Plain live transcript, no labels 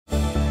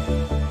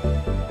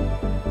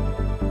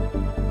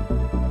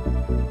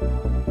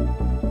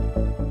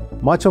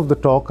Much of the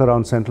talk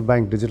around central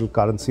bank digital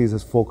currencies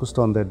is focused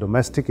on their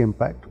domestic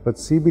impact, but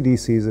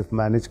CBDCs, if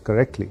managed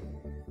correctly,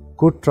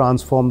 could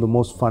transform the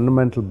most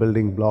fundamental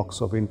building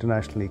blocks of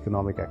international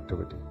economic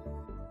activity.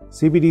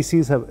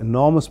 CBDCs have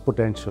enormous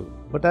potential,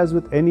 but as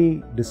with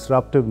any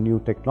disruptive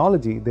new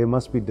technology, they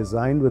must be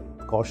designed with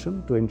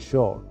caution to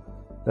ensure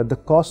that the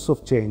costs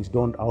of change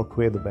don't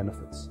outweigh the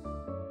benefits.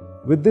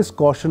 With this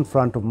caution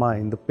front of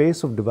mind, the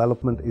pace of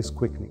development is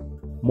quickening.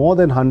 More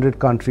than 100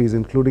 countries,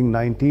 including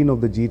 19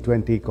 of the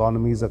G20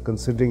 economies, are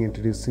considering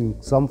introducing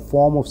some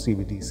form of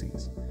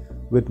CBDCs,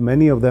 with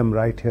many of them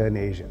right here in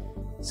Asia.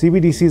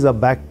 CBDCs are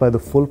backed by the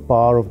full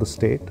power of the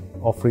state,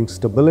 offering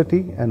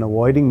stability and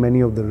avoiding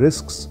many of the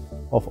risks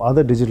of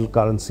other digital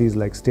currencies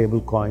like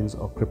stable coins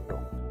or crypto.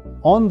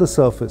 On the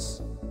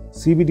surface,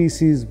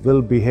 CBDCs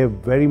will behave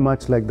very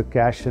much like the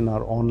cash in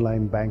our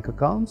online bank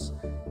accounts,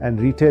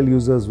 and retail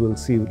users will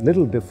see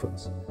little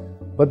difference.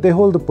 But they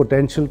hold the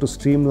potential to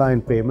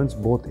streamline payments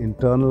both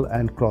internal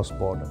and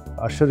cross-border,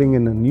 ushering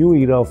in a new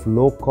era of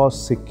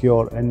low-cost,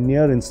 secure, and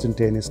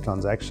near-instantaneous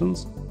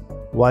transactions,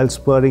 while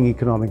spurring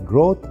economic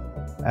growth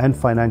and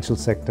financial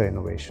sector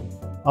innovation.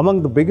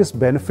 Among the biggest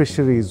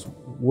beneficiaries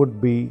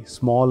would be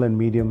small and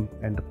medium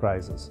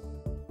enterprises.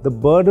 The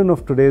burden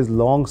of today's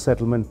long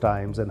settlement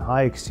times and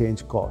high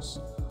exchange costs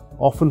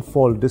often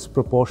fall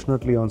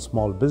disproportionately on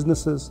small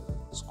businesses,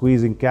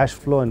 squeezing cash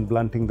flow and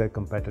blunting their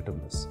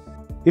competitiveness.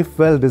 If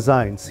well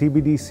designed,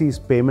 CBDC's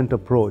payment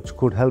approach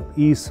could help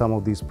ease some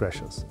of these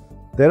pressures.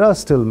 There are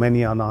still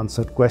many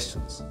unanswered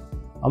questions.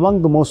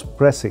 Among the most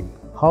pressing,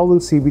 how will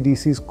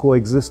CBDCs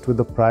coexist with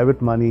the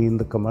private money in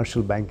the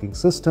commercial banking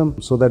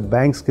system so that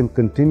banks can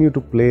continue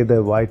to play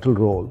their vital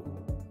role,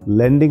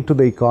 lending to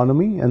the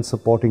economy and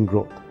supporting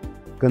growth?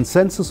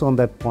 Consensus on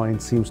that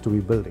point seems to be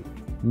building.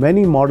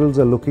 Many models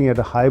are looking at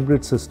a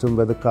hybrid system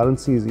where the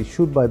currency is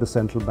issued by the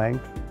central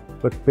bank,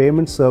 but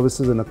payment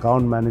services and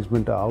account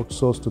management are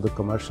outsourced to the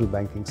commercial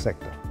banking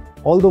sector.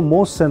 Although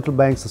most central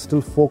banks are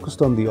still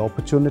focused on the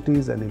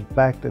opportunities and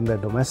impact in their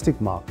domestic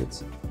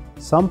markets,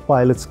 some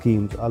pilot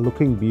schemes are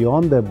looking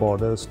beyond their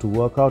borders to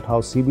work out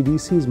how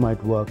CBDCs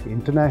might work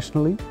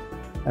internationally,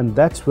 and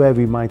that's where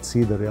we might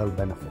see the real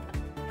benefit.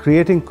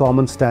 Creating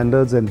common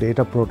standards and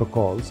data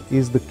protocols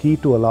is the key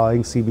to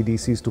allowing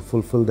CBDCs to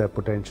fulfill their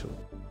potential.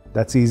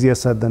 That's easier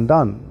said than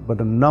done, but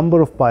a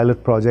number of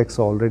pilot projects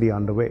are already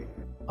underway.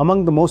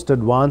 Among the most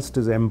advanced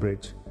is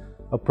mBridge,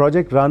 a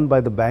project run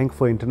by the Bank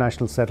for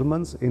International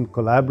Settlements in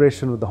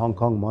collaboration with the Hong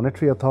Kong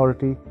Monetary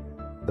Authority,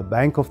 the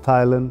Bank of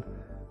Thailand,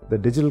 the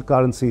Digital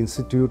Currency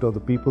Institute of the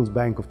People's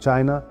Bank of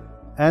China,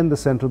 and the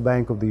Central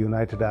Bank of the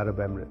United Arab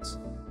Emirates.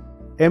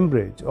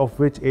 mBridge, of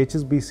which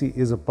HSBC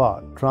is a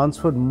part,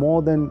 transferred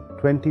more than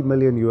 $20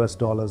 million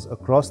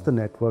across the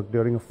network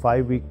during a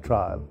 5-week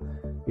trial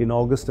in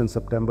August and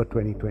September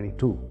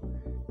 2022.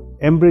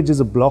 mBridge is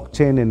a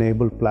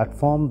blockchain-enabled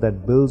platform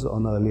that builds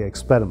on earlier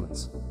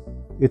experiments.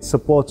 It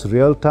supports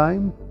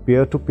real-time,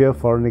 peer-to-peer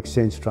foreign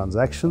exchange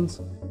transactions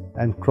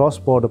and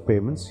cross-border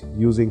payments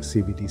using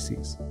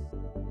CBDCs.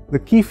 The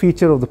key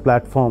feature of the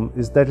platform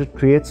is that it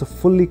creates a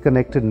fully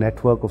connected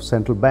network of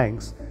central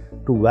banks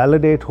to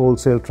validate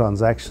wholesale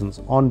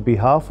transactions on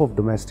behalf of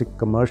domestic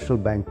commercial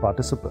bank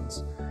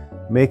participants,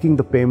 making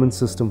the payment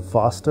system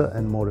faster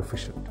and more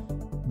efficient.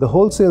 The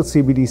wholesale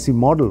CBDC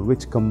model,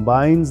 which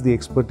combines the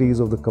expertise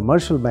of the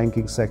commercial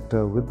banking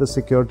sector with the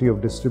security of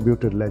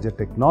distributed ledger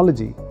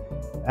technology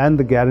and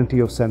the guarantee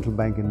of central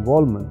bank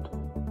involvement,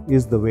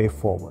 is the way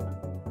forward.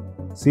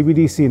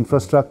 CBDC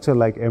infrastructure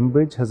like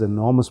mBridge has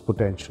enormous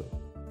potential.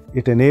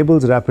 It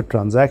enables rapid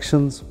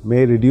transactions,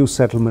 may reduce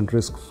settlement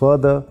risk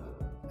further,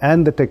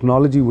 and the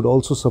technology would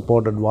also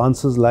support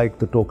advances like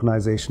the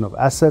tokenization of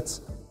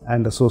assets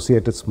and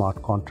associated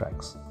smart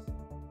contracts.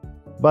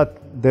 But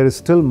there is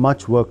still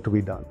much work to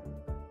be done.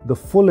 The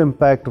full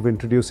impact of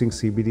introducing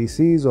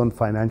CBDCs on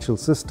financial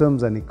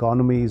systems and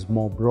economies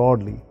more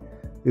broadly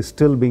is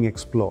still being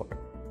explored.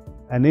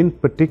 And in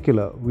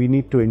particular, we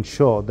need to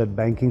ensure that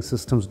banking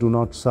systems do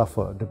not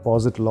suffer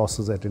deposit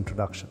losses at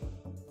introduction.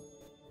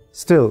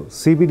 Still,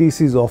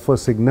 CBDCs offer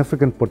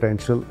significant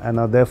potential and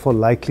are therefore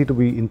likely to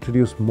be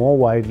introduced more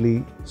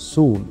widely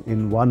soon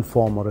in one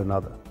form or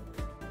another.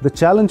 The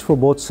challenge for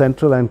both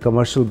central and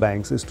commercial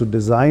banks is to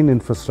design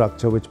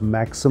infrastructure which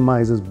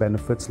maximizes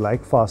benefits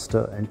like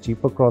faster and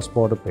cheaper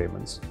cross-border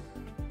payments,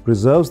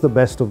 preserves the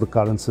best of the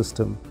current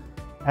system,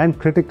 and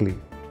critically,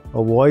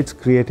 avoids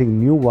creating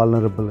new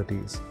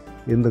vulnerabilities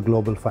in the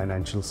global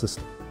financial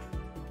system.